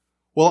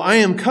Well, I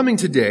am coming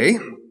today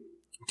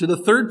to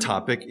the third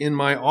topic in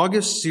my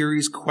August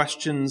series,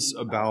 Questions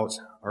About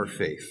Our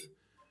Faith,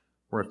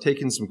 where I've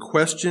taken some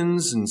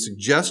questions and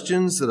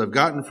suggestions that I've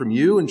gotten from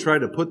you and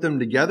tried to put them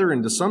together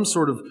into some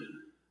sort of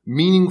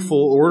meaningful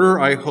order,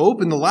 I hope.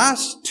 In the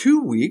last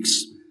 2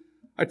 weeks,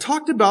 I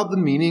talked about the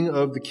meaning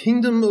of the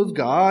kingdom of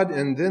God,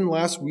 and then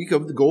last week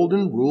of the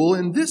golden rule,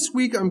 and this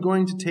week I'm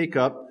going to take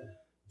up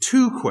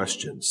 2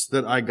 questions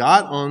that I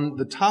got on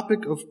the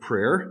topic of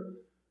prayer.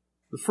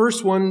 The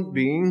first one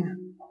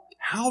being,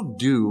 how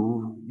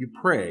do you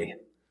pray?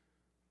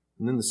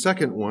 And then the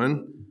second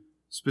one,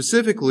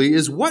 specifically,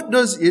 is what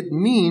does it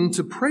mean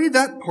to pray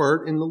that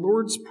part in the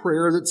Lord's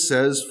Prayer that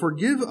says,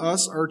 forgive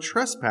us our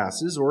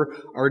trespasses, or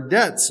our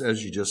debts,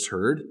 as you just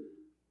heard,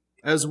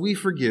 as we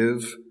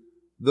forgive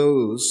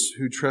those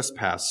who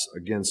trespass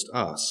against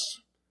us,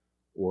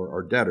 or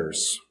our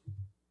debtors.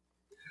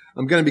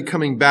 I'm going to be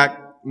coming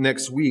back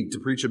next week to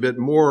preach a bit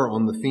more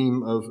on the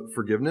theme of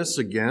forgiveness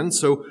again.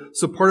 So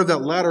part of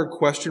that latter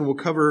question we'll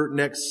cover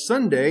next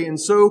Sunday. And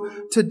so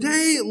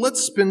today,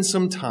 let's spend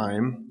some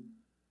time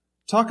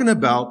talking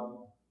about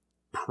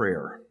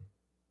prayer.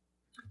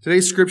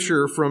 Today's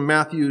scripture from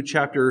Matthew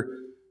chapter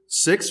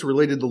 6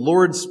 related to the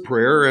Lord's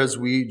Prayer, as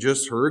we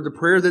just heard, the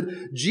prayer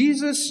that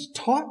Jesus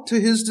taught to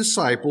his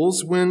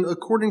disciples when,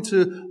 according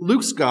to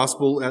Luke's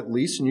gospel at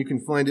least, and you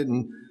can find it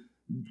in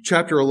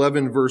chapter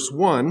 11, verse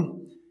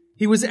 1,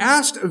 he was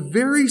asked a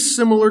very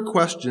similar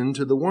question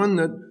to the one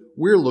that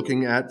we're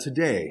looking at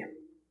today.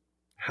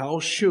 How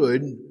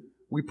should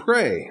we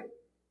pray?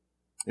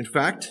 In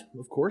fact,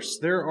 of course,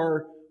 there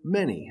are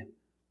many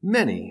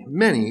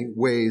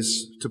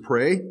ways to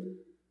pray.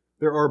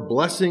 There are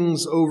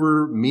blessings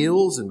over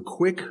meals and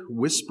quick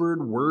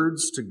whispered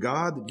words to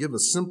God that give a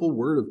simple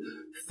word of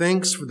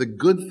thanks for the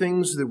good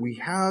things that we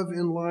have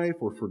in life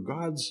or for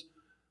God's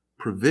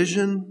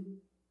provision.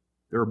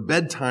 There are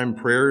bedtime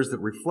prayers that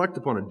reflect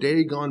upon a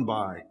day gone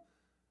by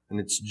and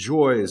its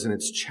joys and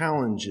its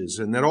challenges,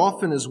 and that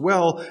often as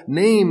well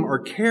name our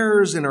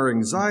cares and our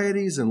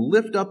anxieties and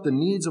lift up the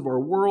needs of our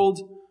world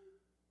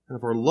and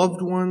of our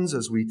loved ones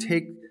as we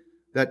take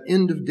that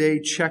end-of-day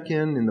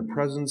check-in in the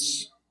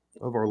presence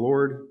of our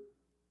Lord.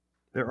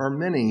 There are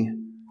many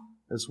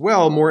as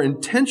well more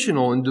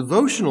intentional and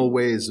devotional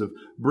ways of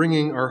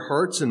bringing our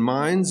hearts and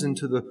minds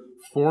into the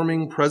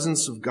forming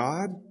presence of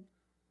God,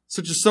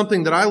 such as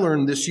something that I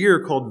learned this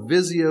year called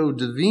Visio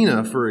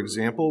Divina, for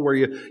example, where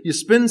you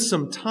spend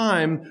some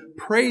time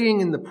praying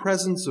in the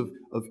presence of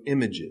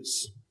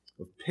images,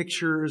 of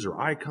pictures or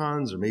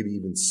icons or maybe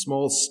even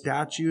small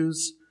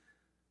statues,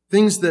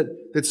 things that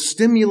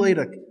stimulate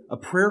a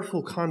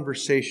prayerful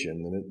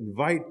conversation and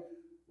invite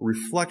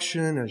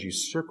reflection as you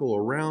circle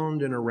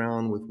around and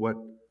around with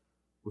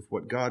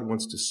what God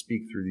wants to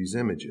speak through these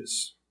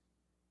images.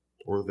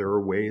 Or there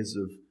are ways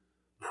of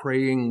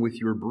praying with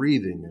your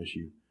breathing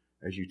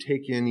as you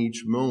take in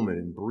each moment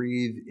and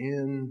breathe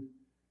in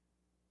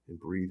and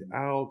breathe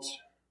out,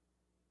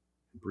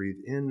 and breathe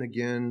in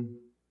again,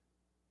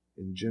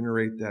 and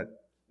generate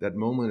that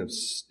moment of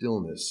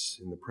stillness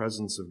in the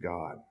presence of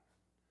God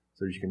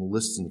so that you can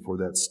listen for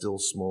that still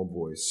small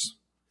voice.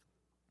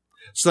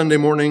 Sunday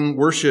morning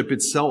worship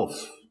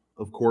itself,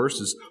 of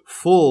course, is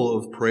full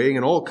of praying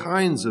in all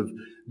kinds of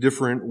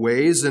different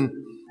ways, and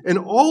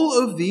all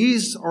of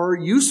these are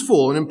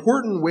useful and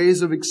important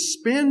ways of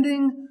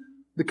expanding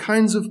the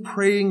kinds of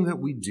praying that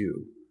we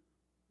do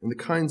and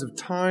the kinds of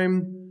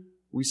time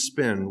we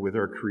spend with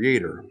our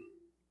Creator.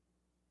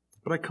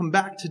 But I come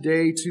back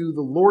today to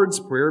the Lord's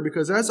Prayer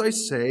because, as I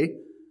say,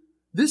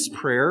 this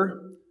prayer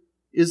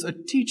is a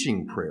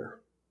teaching prayer.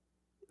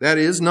 That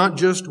is, not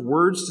just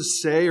words to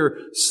say or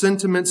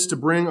sentiments to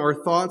bring our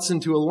thoughts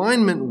into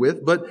alignment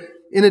with, but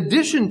in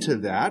addition to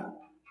that,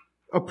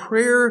 a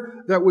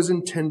prayer that was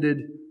intended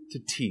to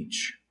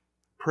teach,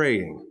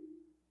 praying.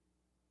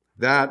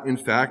 That, in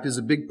fact, is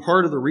a big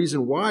part of the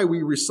reason why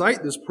we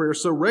recite this prayer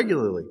so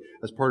regularly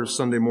as part of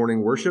Sunday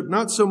morning worship.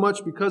 Not so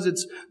much because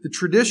it's the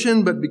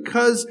tradition, but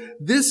because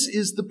this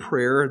is the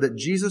prayer that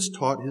Jesus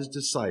taught his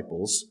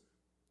disciples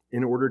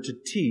in order to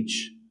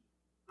teach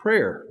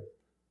prayer.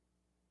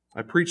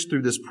 I preached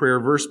through this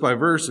prayer verse by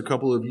verse a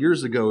couple of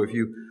years ago, if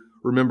you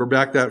remember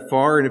back that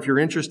far. And if you're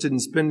interested in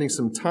spending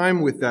some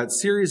time with that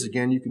series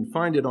again, you can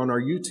find it on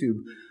our YouTube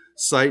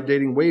site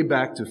dating way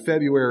back to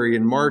February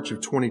and March of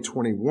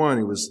 2021.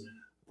 It was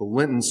the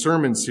Lenten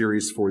sermon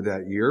series for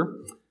that year.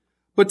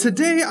 But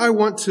today I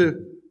want to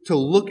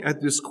look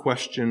at this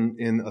question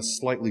in a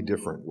slightly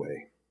different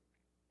way.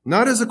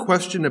 Not as a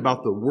question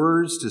about the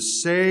words to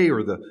say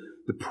or the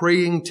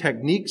praying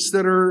techniques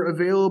that are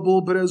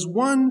available, but as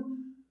one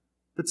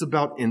that's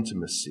about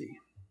intimacy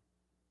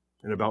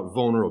and about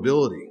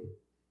vulnerability.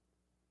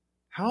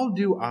 How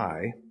do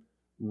I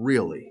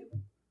really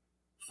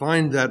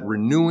find that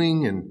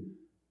renewing and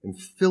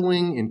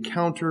filling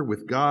encounter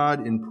with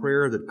God in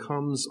prayer that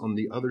comes on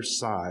the other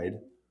side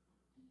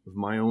of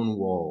my own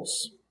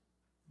walls,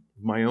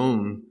 my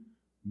own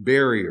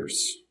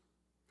barriers,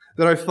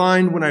 that I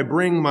find when I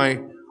bring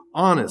my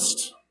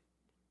honest,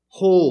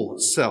 whole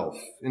self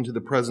into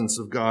the presence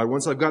of God,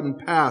 once I've gotten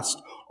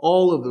past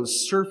all of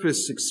those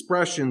surface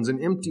expressions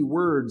and empty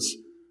words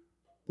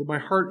that my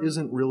heart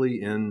isn't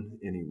really in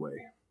anyway.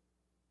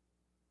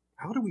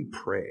 How do we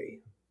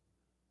pray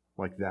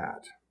like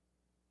that?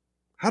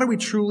 How do we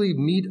truly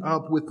meet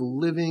up with the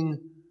living,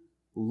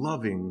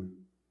 loving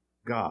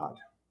God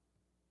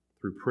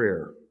through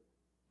prayer?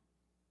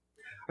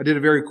 I did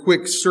a very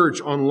quick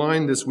search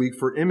online this week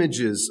for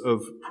images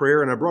of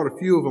prayer, and I brought a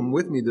few of them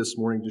with me this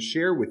morning to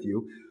share with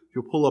you. If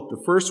you'll pull up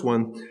the first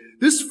one.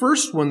 This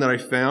first one that I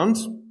found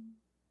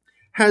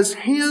has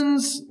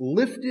hands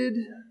lifted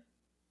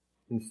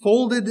and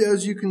folded,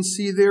 as you can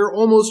see there,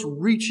 almost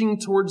reaching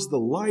towards the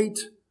light,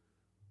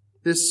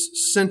 this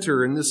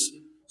center and this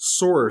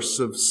source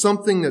of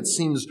something that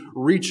seems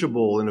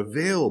reachable and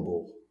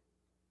available.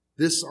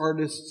 This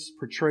artist's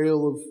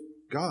portrayal of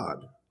God,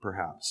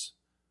 perhaps,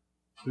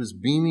 who is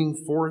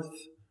beaming forth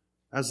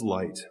as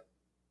light.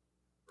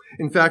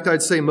 In fact,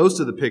 I'd say most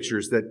of the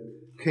pictures that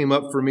came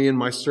up for me in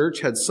my search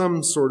had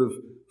some sort of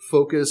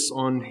focus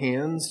on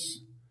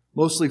hands,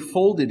 mostly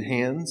folded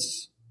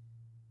hands.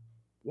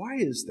 Why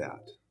is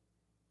that,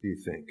 do you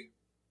think?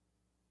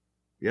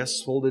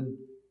 Yes, folded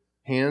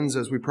hands,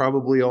 as we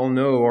probably all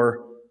know,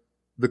 are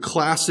the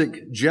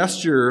classic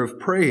gesture of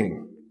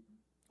praying,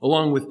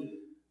 along with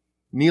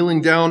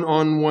kneeling down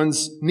on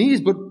one's knees.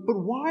 But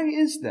why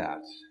is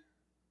that?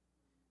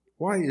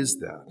 Why is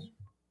that?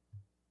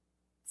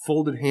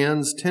 Folded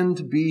hands tend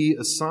to be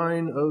a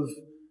sign of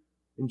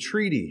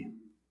entreaty,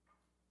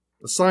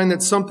 a sign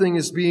that something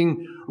is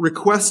being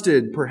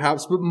requested,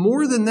 perhaps, but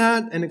more than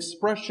that, an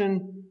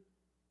expression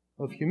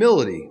of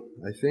humility,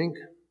 I think,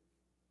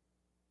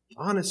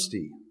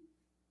 honesty,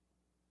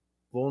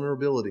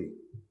 vulnerability.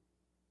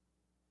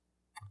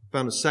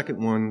 Found a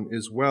second one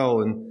as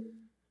well, and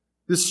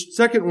this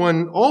second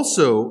one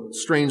also,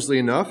 strangely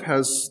enough,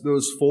 has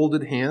those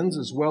folded hands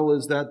as well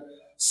as that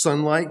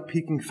sunlight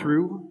peeking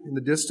through in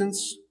the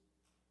distance.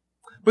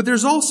 But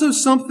there's also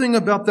something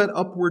about that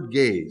upward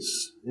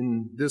gaze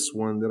in this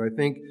one that I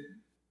think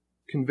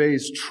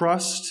conveys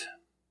trust,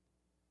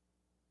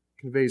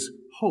 conveys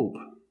hope,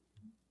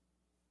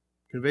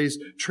 conveys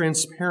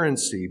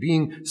transparency,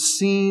 being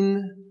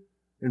seen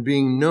and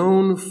being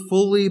known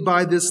fully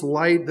by this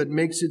light that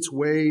makes its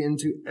way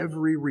into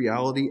every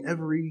reality,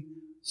 every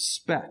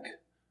speck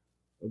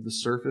of the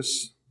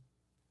surface.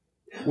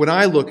 When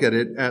I look at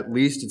it, at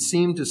least, it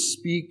seemed to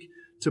speak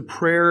to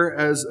prayer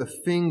as a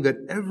thing that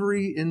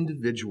every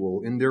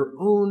individual in their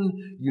own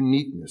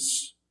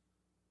uniqueness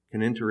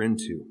can enter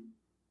into.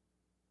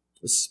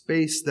 A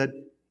space that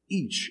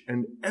each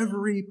and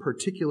every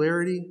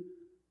particularity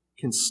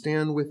can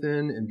stand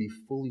within and be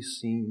fully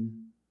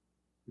seen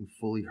and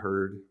fully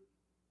heard.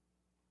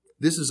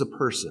 This is a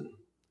person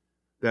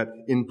that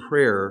in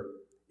prayer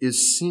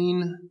is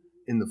seen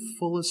in the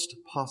fullest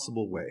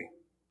possible way,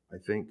 I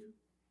think.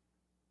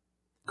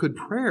 Could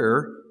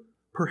prayer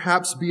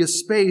perhaps be a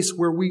space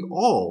where we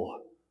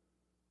all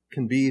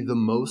can be the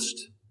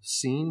most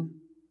seen?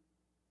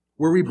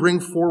 Where we bring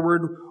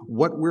forward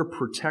what we're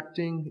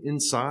protecting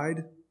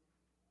inside?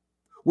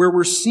 Where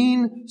we're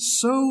seen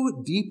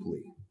so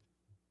deeply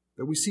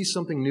that we see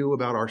something new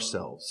about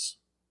ourselves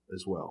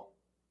as well?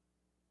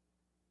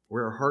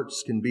 Where our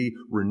hearts can be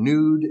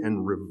renewed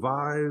and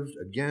revived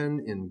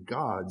again in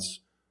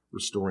God's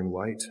restoring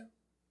light?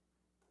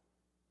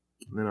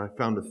 And then I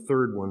found a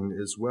third one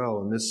as well,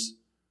 and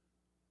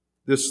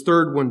this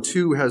third one,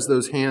 too, has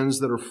those hands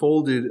that are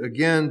folded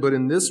again, but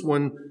in this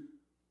one,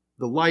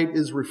 the light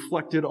is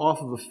reflected off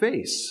of a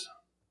face,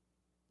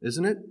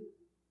 isn't it?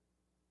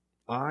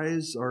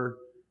 Eyes are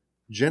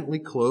gently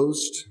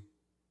closed.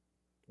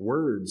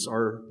 Words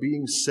are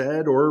being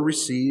said or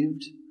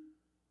received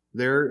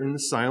there in the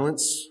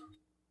silence.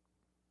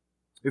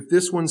 If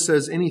this one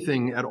says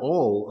anything at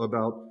all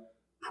about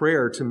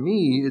prayer, to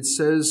me, it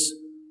says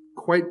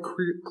quite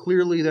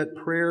clearly that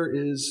prayer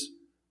is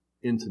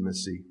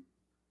intimacy.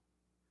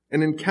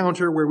 An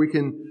encounter where we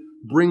can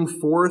bring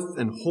forth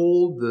and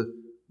hold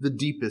the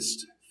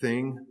deepest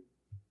thing,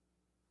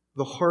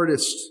 the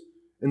hardest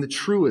and the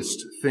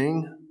truest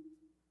thing.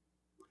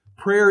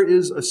 Prayer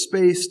is a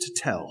space to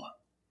tell,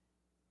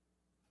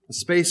 a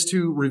space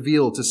to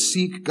reveal, to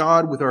seek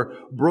God with our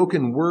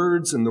broken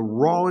words and the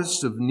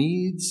rawest of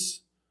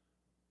needs,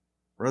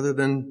 rather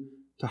than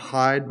to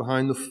hide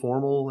behind the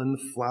formal and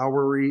the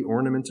flowery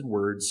ornamented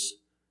words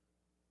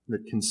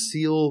that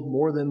conceal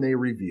more than they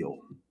reveal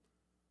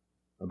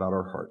about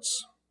our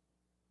hearts.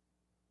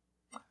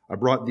 I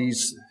brought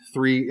these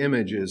three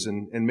images,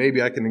 and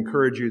maybe I can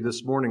encourage you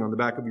this morning on the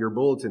back of your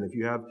bulletin, if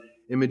you have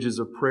images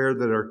of prayer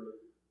that are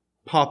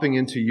popping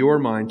into your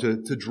mind,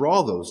 to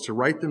draw those, to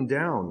write them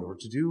down, or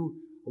to do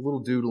a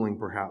little doodling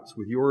perhaps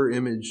with your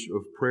image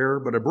of prayer.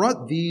 But I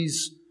brought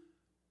these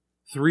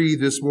three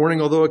this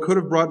morning, although I could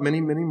have brought many,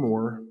 many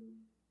more,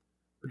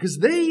 because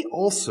they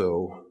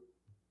also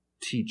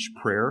teach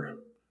prayer,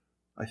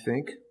 I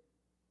think,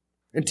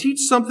 and teach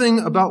something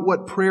about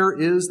what prayer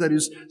is that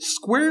is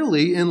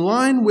squarely in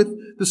line with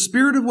the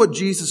spirit of what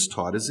Jesus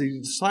taught as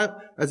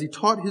he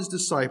taught his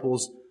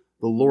disciples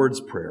the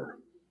Lord's Prayer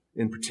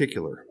in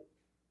particular.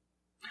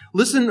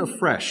 Listen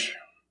afresh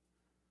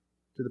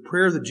to the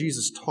prayer that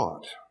Jesus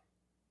taught.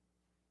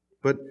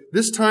 But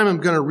this time I'm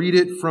going to read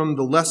it from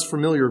the less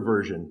familiar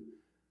version.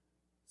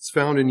 It's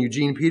found in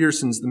Eugene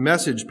Peterson's The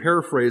Message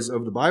paraphrase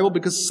of the Bible,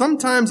 because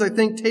sometimes I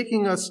think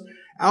taking us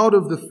out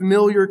of the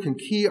familiar can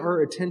key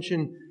our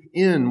attention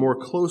in more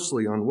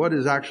closely on what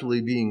is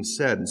actually being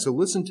said. And so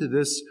listen to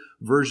this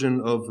version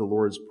of the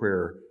Lord's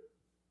Prayer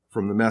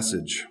from The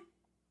Message.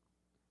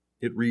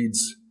 It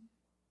reads,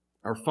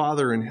 "Our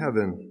Father in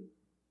heaven,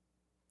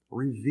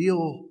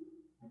 reveal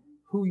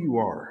who you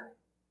are.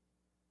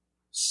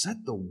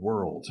 Set the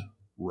world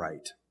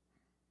right.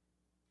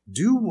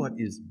 Do what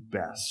is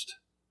best.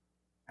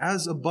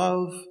 As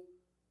above,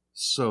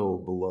 so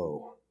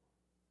below.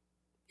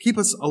 Keep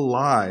us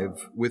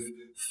alive with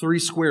 3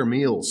 square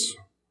meals.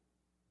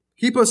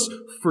 Keep us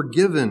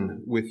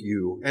forgiven with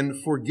you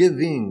and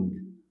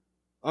forgiving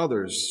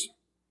others.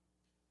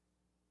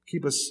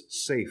 Keep us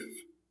safe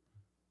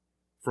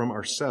from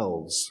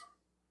ourselves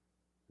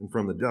and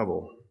from the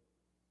devil.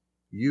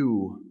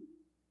 You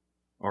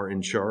are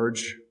in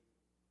charge.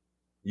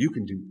 You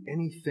can do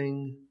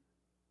anything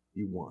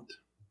you want.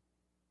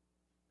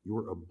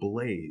 You're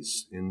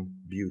ablaze in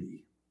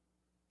beauty.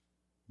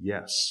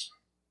 Yes,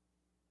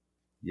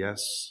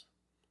 yes,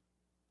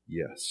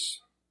 yes."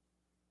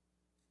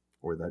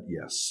 Or that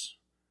yes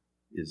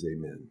is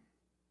amen.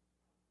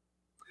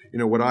 You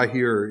know, what I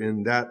hear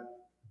in that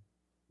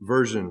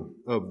version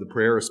of the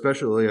prayer,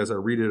 especially as I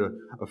read it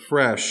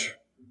afresh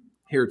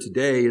here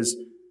today, is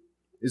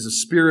a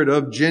spirit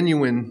of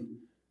genuine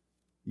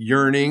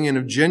yearning and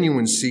of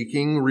genuine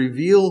seeking.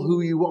 Reveal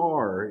who you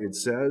are, it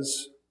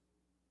says.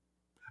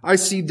 I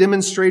see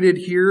demonstrated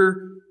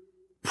here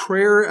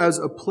prayer as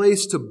a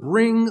place to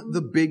bring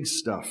the big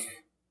stuff,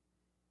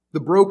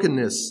 the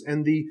brokenness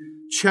and the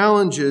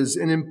challenges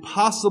and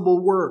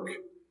impossible work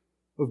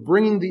of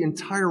bringing the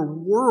entire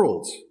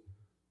world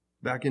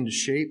back into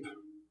shape.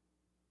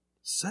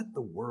 Set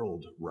the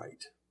world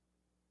right,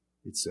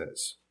 it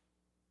says.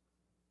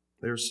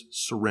 There's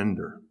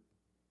surrender,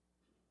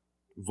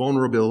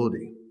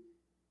 vulnerability,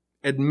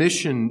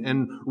 admission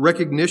and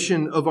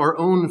recognition of our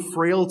own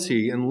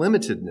frailty and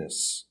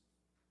limitedness.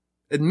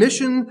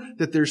 Admission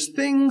that there's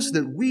things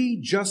that we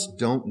just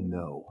don't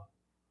know.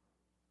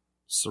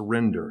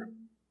 Surrender,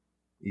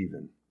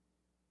 even,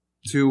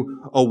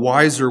 to a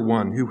wiser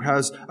one who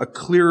has a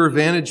clearer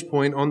vantage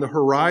point on the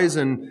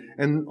horizon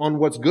and on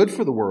what's good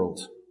for the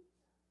world.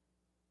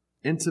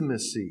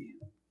 Intimacy,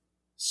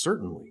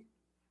 certainly.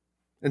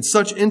 And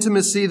such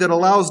intimacy that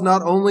allows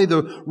not only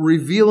the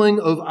revealing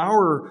of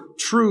our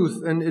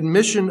truth and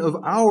admission of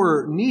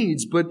our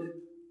needs, but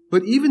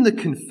even the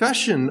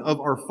confession of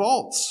our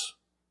faults.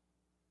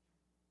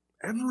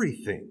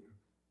 Everything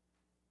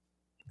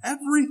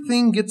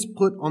gets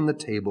put on the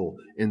table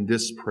in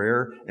this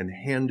prayer and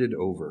handed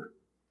over.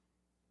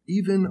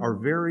 Even our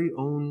very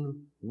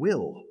own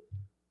will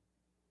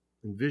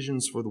and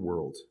visions for the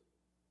world.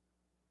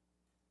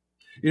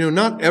 You know,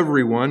 not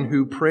everyone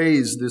who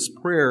prays this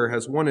prayer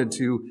has wanted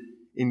to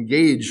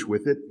engage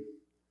with it,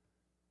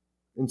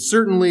 and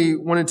certainly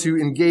wanted to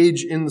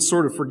engage in the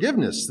sort of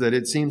forgiveness that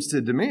it seems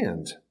to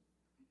demand.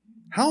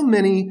 How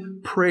many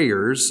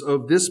prayers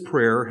of this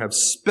prayer have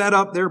sped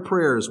up their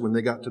prayers when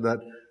they got to that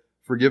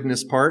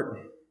forgiveness part?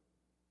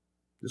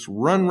 Just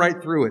run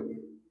right through it.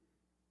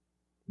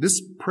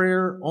 This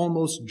prayer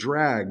almost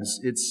drags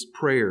its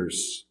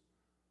prayers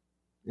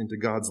into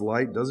God's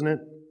light, doesn't it?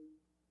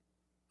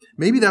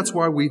 Maybe that's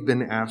why we've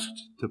been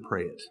asked to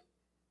pray it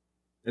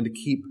and to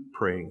keep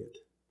praying it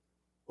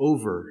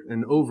over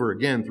and over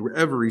again through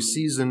every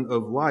season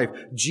of life.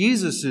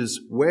 Jesus'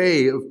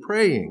 way of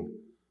praying,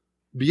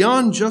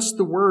 beyond just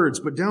the words,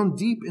 but down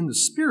deep in the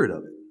spirit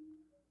of it,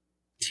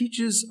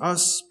 teaches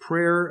us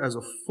prayer as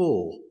a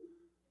full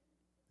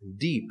and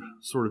deep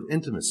sort of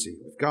intimacy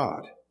with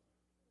God.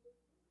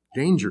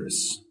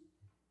 Dangerous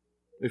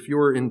if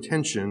your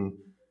intention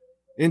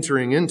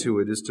entering into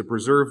it is to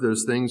preserve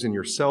those things in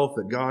yourself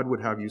that God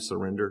would have you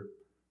surrender,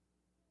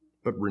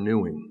 but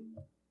renewing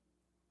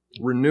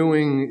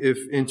if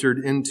entered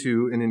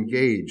into and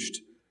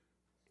engaged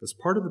as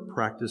part of the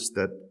practice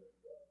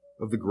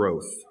of the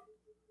growth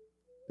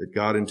that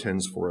God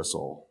intends for us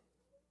all.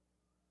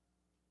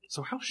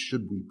 So how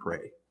should we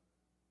pray?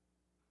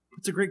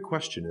 It's a great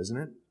question, isn't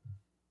it?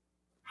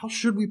 How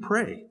should we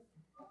pray?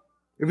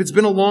 If it's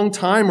been a long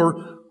time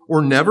or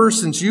never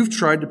since you've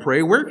tried to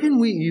pray, where can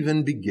we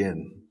even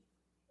begin?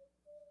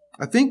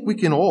 I think we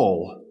can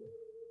all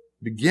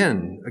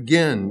begin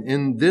again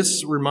in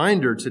this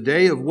reminder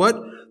today of what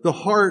the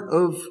heart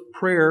of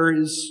prayer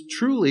is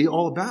truly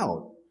all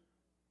about.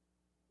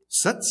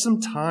 Set some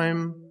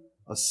time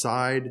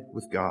aside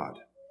with God.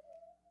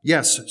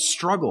 Yes,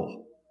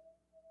 struggle.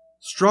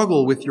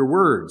 Struggle with your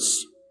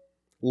words.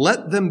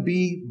 Let them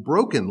be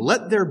broken.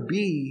 Let there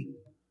be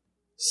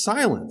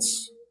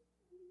silence.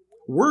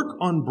 Work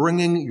on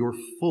bringing your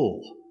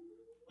full,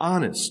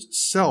 honest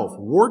self,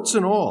 warts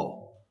and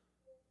all,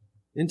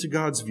 into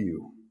God's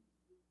view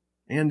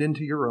and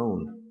into your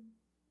own.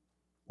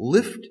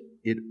 Lift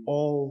it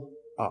all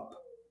up.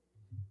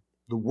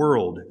 The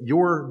world,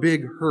 your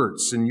big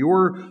hurts, and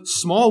your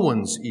small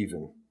ones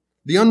even.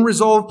 The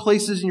unresolved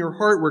places in your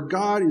heart where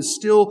God is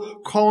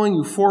still calling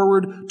you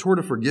forward toward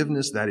a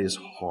forgiveness that is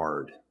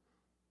hard.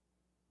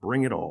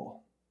 Bring it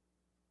all.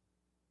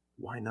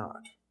 Why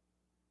not?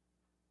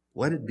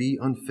 Let it be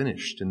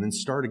unfinished and then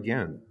start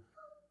again.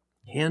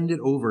 Hand it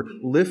over.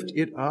 Lift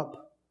it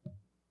up.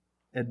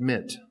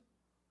 Admit.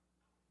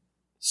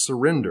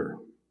 Surrender.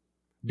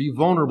 Be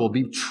vulnerable.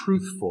 Be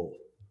truthful.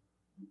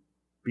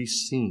 Be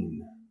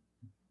seen.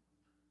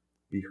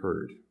 Be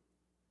heard.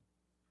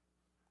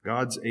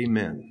 God's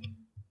amen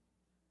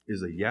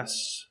is a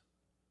yes,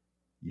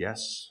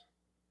 yes,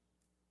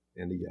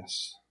 and a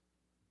yes.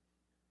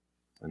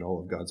 And all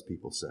of God's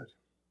people said,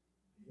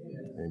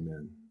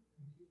 amen.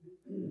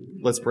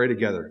 Let's pray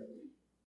together.